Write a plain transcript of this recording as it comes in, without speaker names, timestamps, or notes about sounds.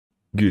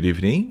Good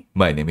evening,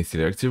 my name is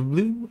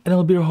Silverbloom and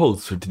I'll be your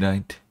host for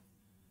tonight.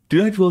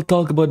 Tonight we'll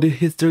talk about the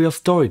history of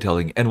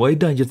storytelling and why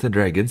Dungeons &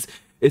 Dragons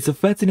is a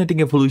fascinating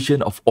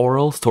evolution of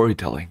oral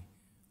storytelling.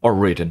 Or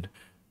written,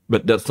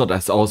 but that's not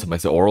as awesome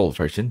as the oral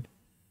version.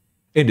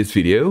 In this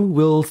video,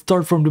 we'll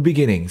start from the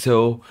beginning,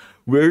 so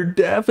we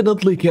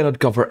definitely cannot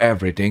cover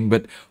everything,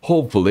 but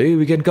hopefully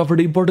we can cover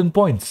the important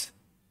points.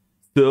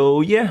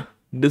 So yeah,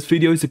 this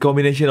video is a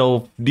combination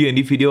of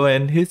D&D video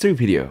and history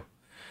video.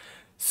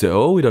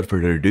 So, without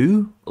further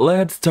ado,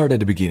 let's start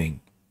at the beginning.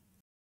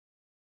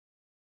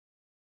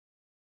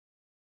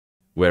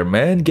 Where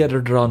men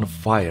gathered around a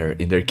fire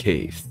in their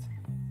caves.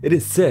 It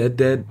is said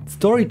that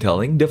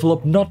storytelling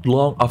developed not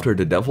long after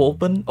the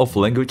development of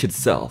language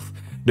itself.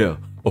 Now,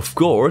 of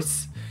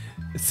course,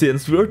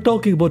 since we're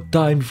talking about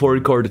time before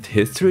recorded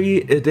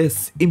history, it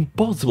is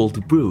impossible to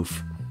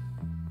prove.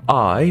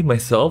 I,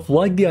 myself,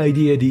 like the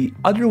idea the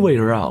other way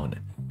around.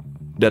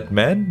 That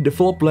men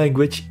developed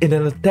language in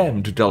an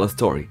attempt to tell a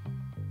story.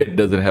 It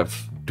doesn't have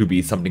to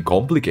be something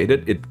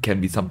complicated, it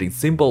can be something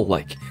simple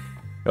like,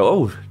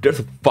 oh, there's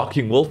a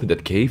fucking wolf in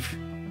that cave.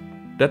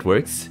 That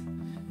works.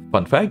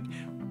 Fun fact,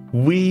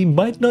 we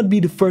might not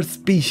be the first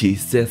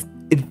species that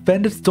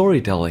invented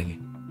storytelling.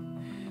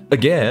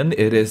 Again,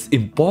 it is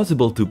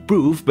impossible to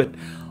prove, but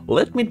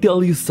let me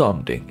tell you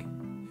something.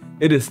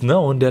 It is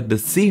known that the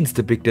scenes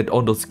depicted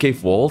on those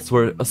cave walls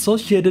were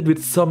associated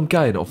with some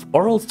kind of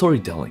oral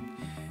storytelling.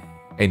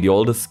 And the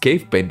oldest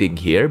cave painting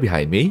here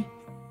behind me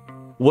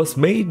was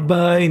made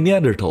by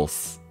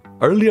Neanderthals.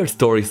 Earlier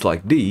stories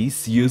like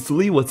these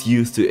usually was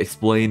used to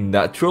explain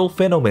natural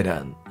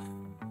phenomena,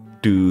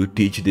 to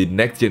teach the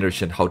next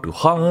generation how to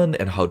hunt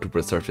and how to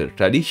preserve their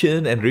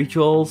tradition and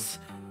rituals.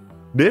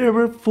 They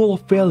were full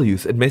of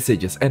values and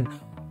messages, and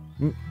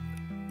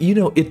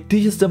it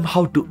teaches them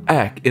how to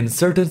act in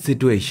certain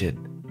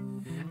situations.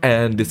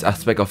 And this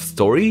aspect of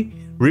story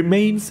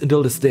remains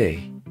until this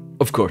day.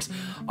 Of course,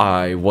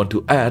 I want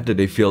to add that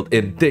they filled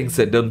in things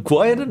they don't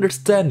quite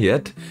understand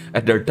yet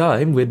at their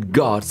time with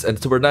gods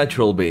and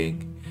supernatural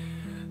being.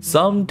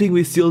 Something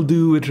we still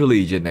do with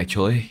religion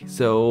actually,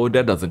 so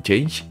that doesn't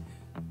change.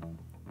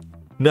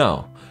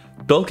 Now,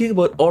 talking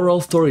about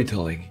oral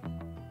storytelling.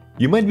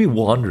 You might be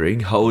wondering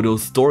how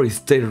those stories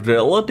stay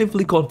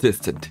relatively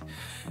consistent.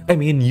 I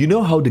mean, you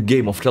know how the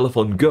game of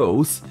telephone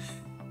goes,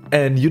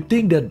 and you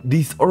think that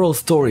these oral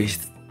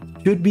stories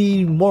should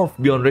be morphed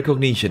beyond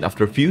recognition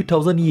after a few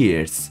thousand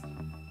years.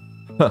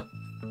 Huh.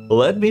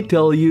 Let me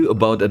tell you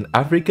about an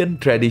African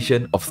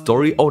tradition of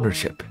story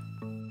ownership.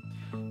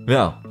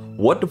 Now,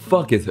 what the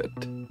fuck is it?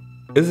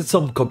 Is it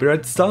some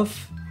copyright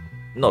stuff?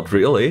 Not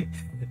really.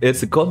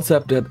 It's a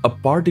concept that a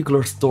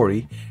particular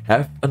story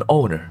have an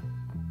owner,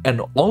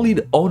 and only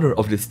the owner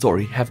of the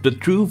story have the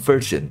true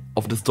version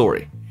of the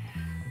story.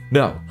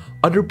 Now,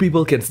 other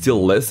people can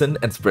still listen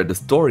and spread the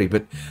story,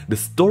 but the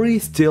story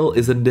still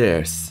isn't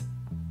theirs.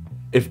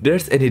 If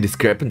there's any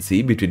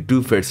discrepancy between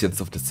two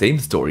versions of the same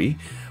story,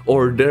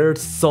 or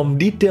there's some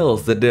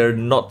details that they're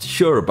not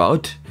sure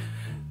about,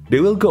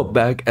 they will go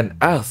back and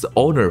ask the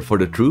owner for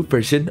the true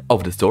version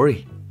of the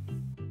story.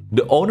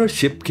 The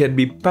ownership can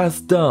be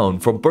passed down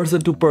from person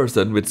to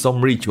person with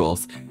some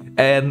rituals,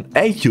 and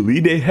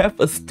actually they have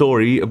a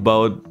story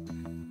about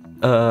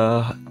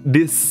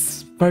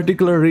this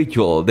particular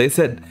ritual. They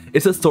said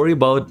it's a story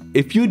about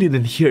if you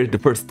didn't hear it the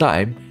first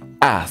time,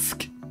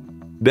 ask.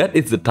 That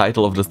is the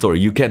title of the story,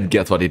 you can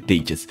guess what it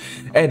teaches.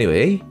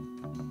 Anyway,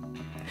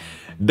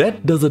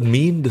 that doesn't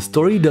mean the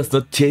story does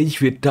not change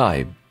with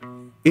time.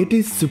 It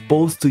is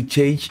supposed to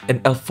change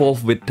and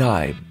evolve with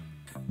time.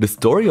 The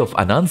story of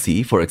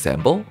Anansi, for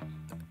example.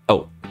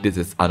 Oh, this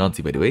is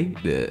Anansi by the way,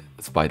 the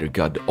spider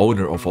god, the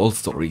owner of all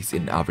stories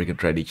in African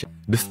tradition.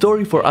 The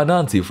story for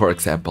Anansi, for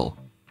example.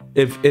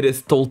 If it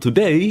is told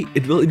today,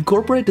 it will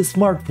incorporate the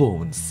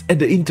smartphones and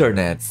the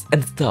internets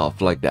and stuff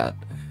like that.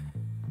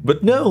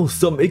 But no,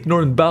 some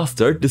ignorant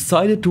bastard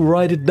decided to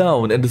write it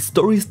down and the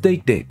story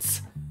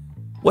stagnates.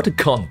 What a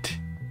cunt.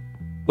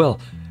 Well,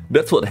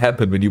 that's what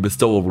happened when you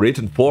bestow a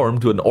written form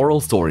to an oral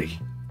story.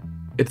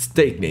 It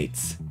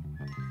stagnates.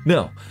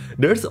 Now,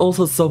 there's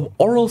also some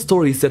oral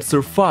stories that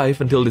survive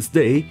until this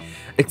day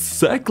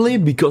exactly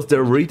because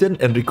they're written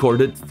and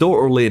recorded so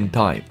early in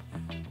time.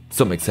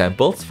 Some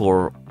examples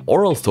for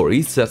oral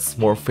stories that's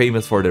more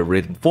famous for their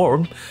written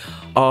form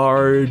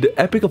are the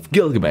Epic of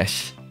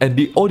Gilgamesh and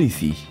the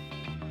Odyssey.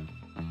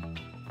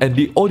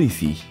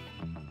 Odyssey.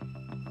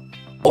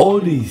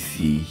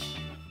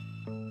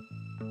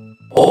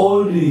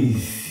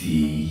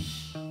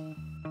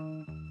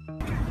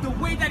 The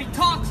way that he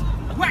talks,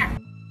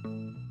 whack!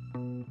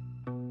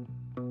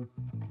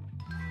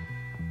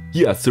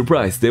 Yeah,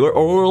 surprise, they were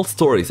oral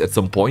stories at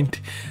some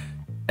point.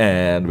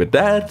 And with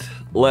that,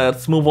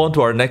 let's move on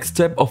to our next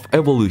step of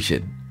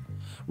evolution.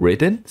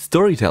 Written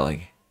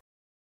storytelling.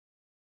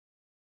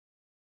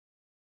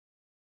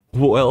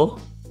 Well,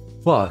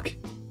 fuck.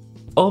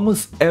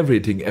 Almost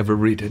everything ever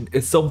written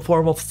is some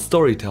form of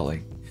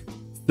storytelling.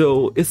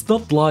 So it's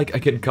not like I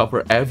can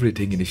cover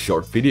everything in a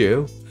short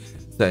video.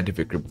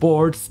 Scientific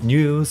reports,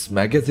 news,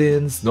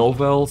 magazines,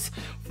 novels,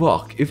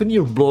 fuck, even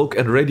your blog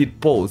and Reddit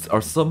posts are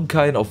some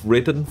kind of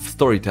written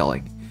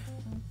storytelling.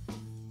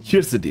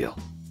 Here's the deal.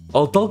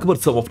 I'll talk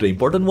about some of the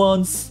important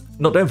ones,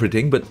 not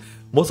everything, but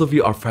most of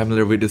you are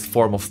familiar with this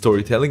form of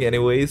storytelling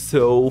anyway,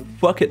 so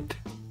fuck it.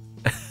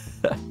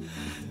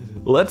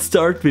 Let's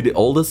start with the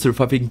oldest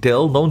surviving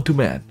tale known to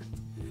man,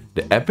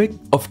 the Epic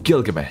of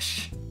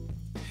Gilgamesh.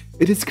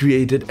 It is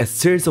created as a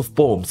series of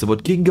poems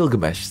about King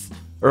Gilgamesh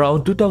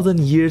around 2000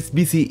 years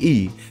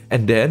BCE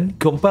and then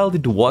compiled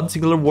into one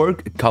singular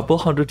work a couple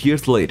hundred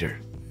years later.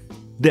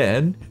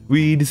 Then,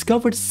 we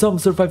discovered some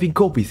surviving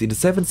copies in the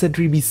 7th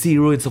century BC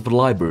ruins of a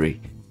library.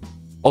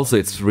 Also,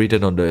 it's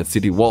written on the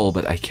city wall,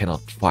 but I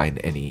cannot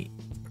find any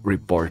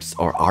reports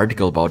or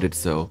article about it,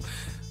 so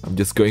I'm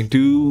just going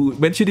to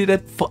mention it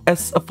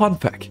as a fun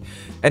fact.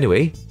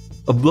 Anyway,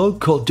 a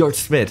bloke called George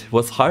Smith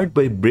was hired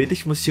by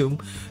British Museum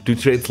to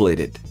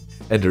translate it,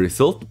 and the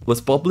result was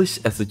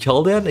published as a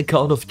Chaldean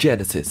account of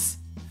Genesis.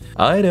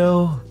 I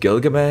know,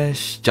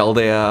 Gilgamesh,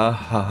 Chaldea,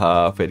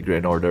 haha, Fate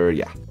Grand Order,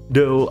 yeah.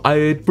 Though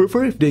I'd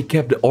prefer if they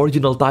kept the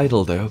original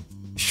title though,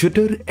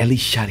 Shutur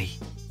Elishari,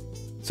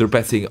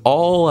 surpassing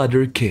all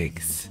other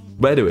kings.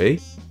 By the way,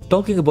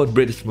 talking about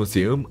British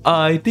Museum,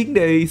 I think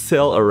they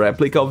sell a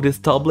replica of this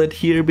tablet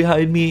here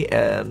behind me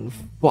and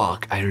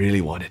fuck, I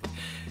really want it.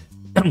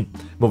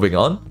 Moving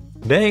on,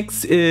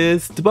 next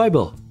is the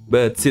Bible.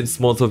 But since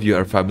most of you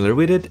are familiar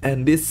with it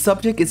and this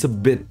subject is a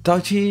bit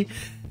touchy,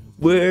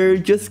 we're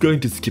just going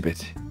to skip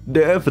it.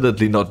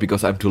 Definitely not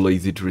because I'm too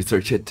lazy to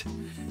research it.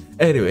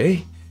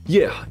 Anyway,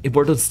 yeah,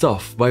 important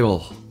stuff,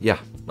 Bible. Yeah,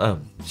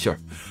 sure,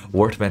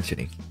 worth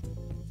mentioning.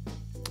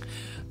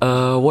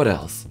 What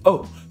else?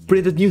 Oh,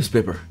 printed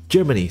newspaper,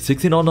 Germany,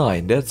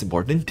 1609, that's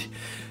important.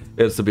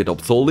 It's a bit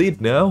obsolete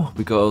now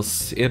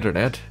because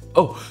internet.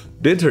 Oh,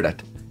 the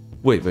internet.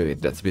 Wait,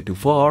 that's a bit too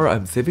far.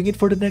 I'm saving it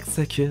for the next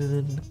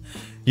section.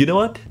 You know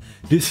what?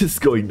 This is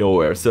going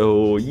nowhere.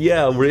 So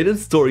yeah, written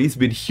stories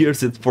been here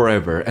since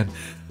forever and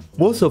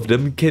most of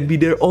them can be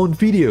their own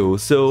video.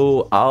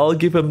 So I'll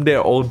give them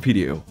their own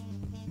video.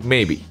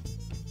 Maybe.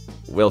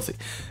 We'll see.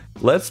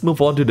 Let's move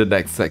on to the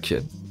next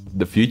section.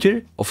 The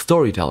future of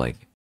storytelling.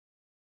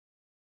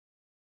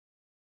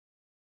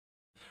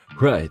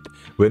 Right,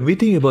 when we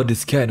think about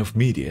this kind of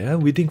media,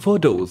 we think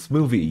photos,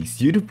 movies,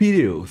 YouTube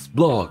videos,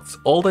 blogs,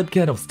 all that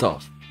kind of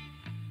stuff.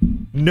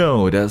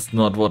 No, that's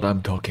not what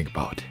I'm talking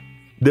about.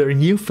 There are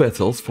new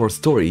vessels for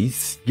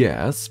stories,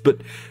 yes,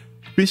 but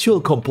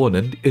visual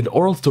component in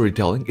oral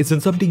storytelling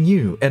isn't something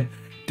new, and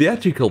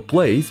theatrical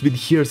plays been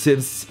here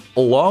since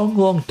a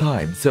long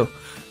time, so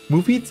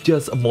movie is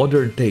just a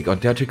modern take on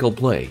theatrical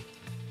play.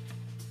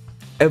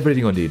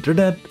 Everything on the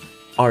internet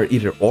are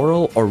either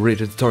oral or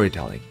written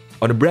storytelling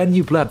on a brand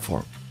new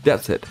platform,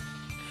 that's it.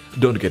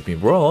 Don't get me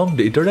wrong,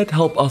 the internet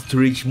helped us to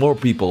reach more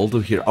people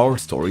to hear our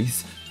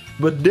stories,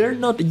 but they're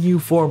not a new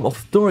form of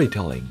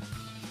storytelling.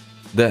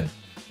 Then,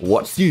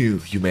 what's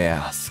new, you may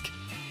ask?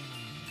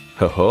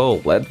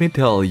 Ho, let me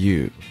tell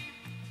you.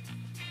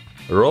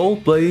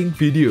 Role-playing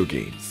video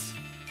games.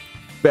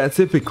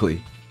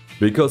 Specifically,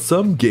 because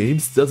some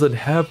games doesn't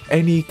have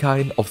any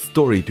kind of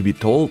story to be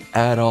told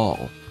at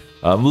all.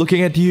 I'm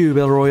looking at you,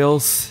 Battle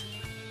Royals.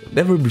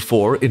 Never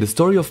before in the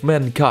story of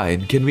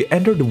mankind can we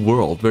enter the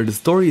world where the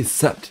story is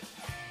set.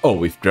 Oh,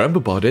 we've dreamt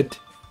about it.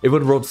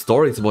 Even wrote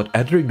stories about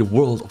entering the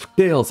world of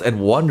tales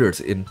and wonders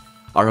in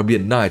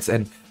Arabian Nights,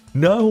 and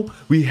now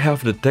we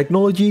have the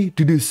technology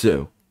to do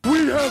so.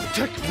 We have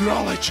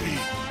technology!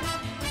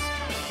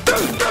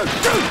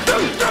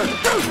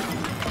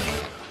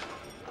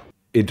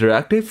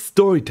 Interactive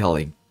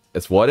storytelling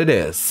is what it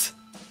is.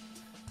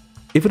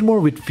 Even more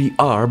with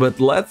VR, but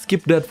let's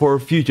keep that for a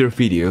future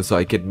video so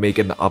I can make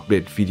an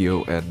update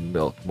video and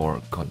milk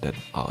more content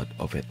out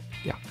of it.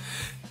 Yeah.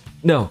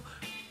 Now,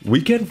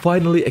 we can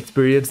finally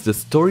experience the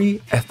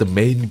story as the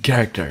main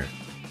character.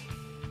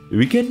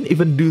 We can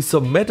even do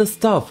some meta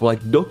stuff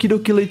like Doki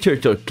Doki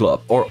Literature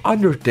Club or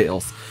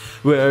Undertales,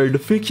 where the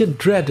fiction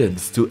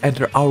threatens to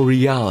enter our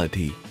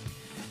reality.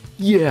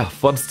 Yeah,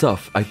 fun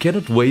stuff. I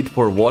cannot wait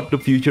for what the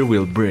future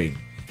will bring.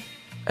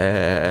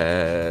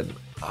 And...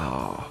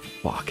 oh,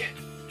 fuck.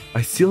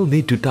 I still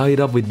need to tie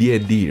it up with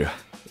D&D.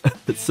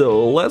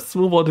 So let's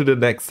move on to the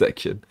next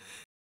section.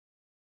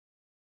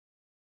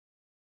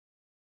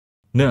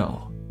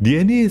 Now,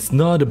 D&D is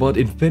not about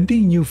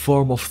inventing new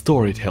form of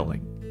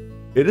storytelling.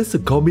 It is a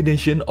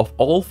combination of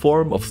all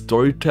form of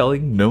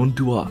storytelling known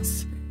to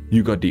us.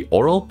 You got the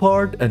oral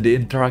part and the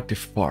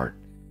interactive part.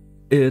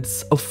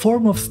 It's a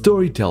form of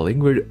storytelling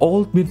where the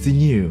old meets the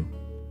new.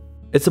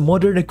 It's a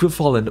modern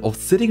equivalent of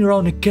sitting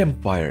around a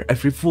campfire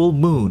every full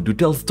moon to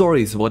tell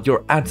stories about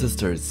your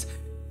ancestors,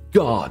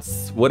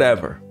 gods,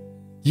 whatever.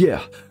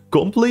 Yeah,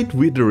 complete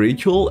with the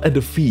ritual and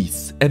the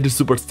feast and the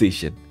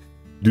superstition.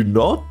 Do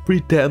not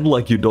pretend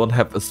like you don't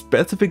have a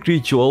specific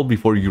ritual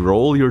before you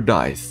roll your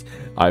dice.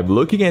 I'm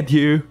looking at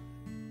you.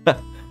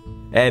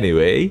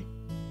 Anyway,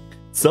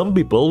 some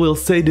people will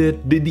say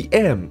that the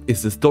DM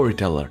is the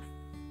storyteller.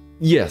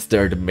 Yes,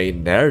 they're the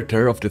main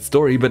narrator of the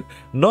story, but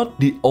not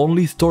the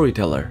only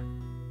storyteller.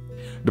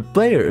 The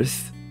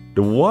players,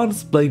 the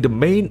ones playing the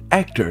main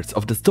actors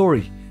of the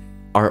story,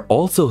 are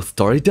also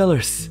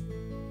storytellers.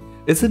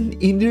 It's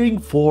an endearing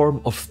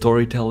form of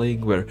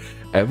storytelling where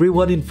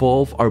everyone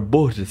involved are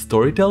both the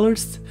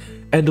storytellers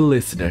and the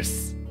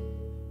listeners.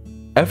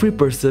 Every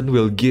person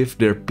will give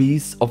their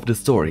piece of the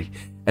story,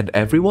 and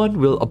everyone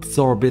will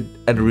absorb it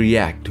and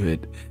react to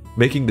it,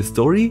 making the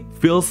story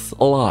feels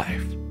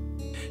alive.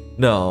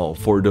 Now,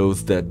 for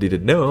those that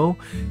didn't know,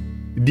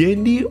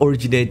 D&D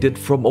originated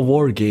from a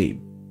war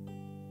game.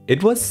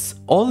 It was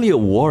only a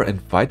war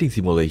and fighting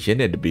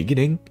simulation at the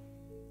beginning.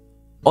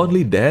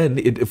 Only then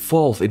it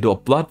evolved into a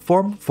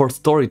platform for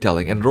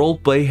storytelling and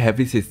roleplay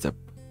heavy system.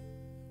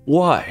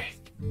 Why?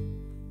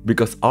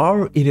 Because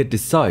our innate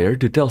desire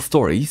to tell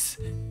stories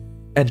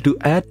and to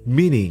add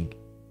meaning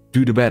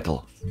to the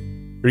battle.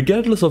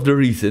 Regardless of the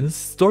reasons,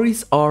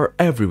 stories are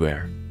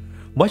everywhere.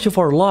 Much of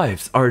our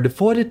lives are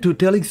devoted to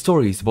telling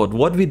stories about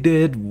what we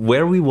did,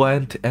 where we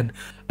went,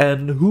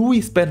 and who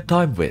we spent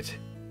time with.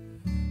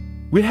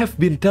 We have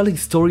been telling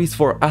stories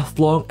for as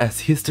long as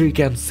history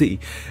can see,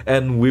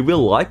 and we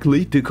will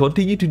likely to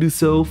continue to do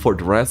so for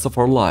the rest of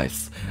our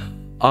lives.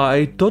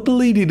 I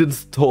totally didn't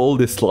steal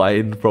this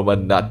line from a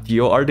Nat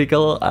Geo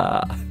article.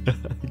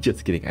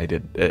 Just kidding, I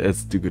did.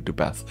 It's too good to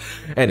pass.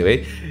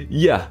 Anyway,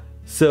 yeah.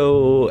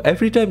 So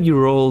every time you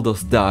roll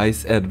those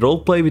dice and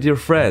roleplay with your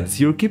friends,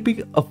 you're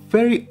keeping a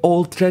very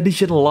old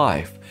tradition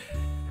alive.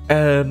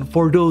 And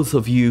for those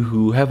of you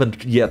who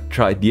haven't yet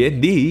tried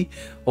D&D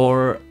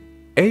or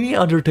any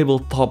other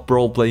tabletop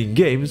role-playing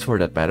games for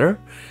that matter,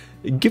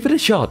 give it a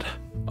shot.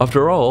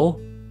 After all,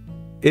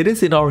 it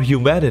is in our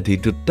humanity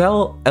to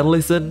tell and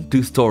listen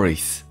to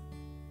stories.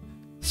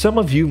 Some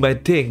of you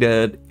might think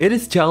that it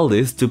is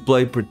childish to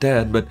play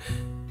pretend, but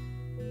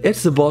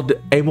it's about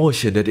the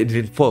emotion that it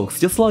invokes,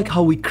 just like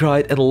how we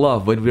cried and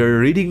laughed when we were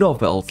reading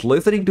novels,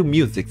 listening to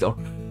music,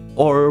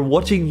 or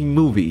watching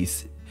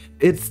movies.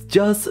 It's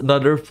just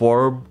another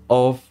form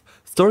of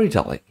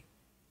storytelling.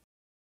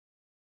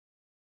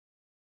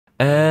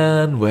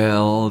 And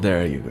well,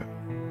 there you go.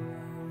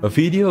 A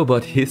video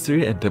about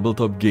history and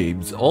tabletop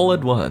games all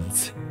at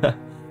once.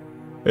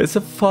 It's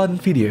a fun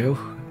video,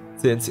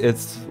 since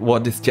it's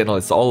what this channel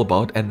is all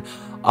about, and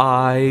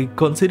I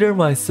consider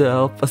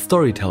myself a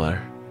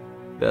storyteller.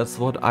 That's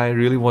what I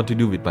really want to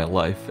do with my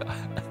life.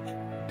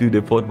 To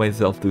devote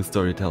myself to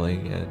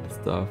storytelling and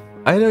stuff.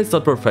 I know it's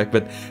not perfect,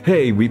 but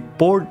hey, we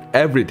poured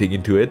everything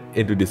into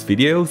this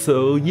video,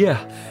 so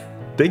yeah.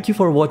 Thank you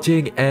for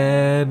watching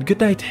and good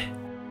night.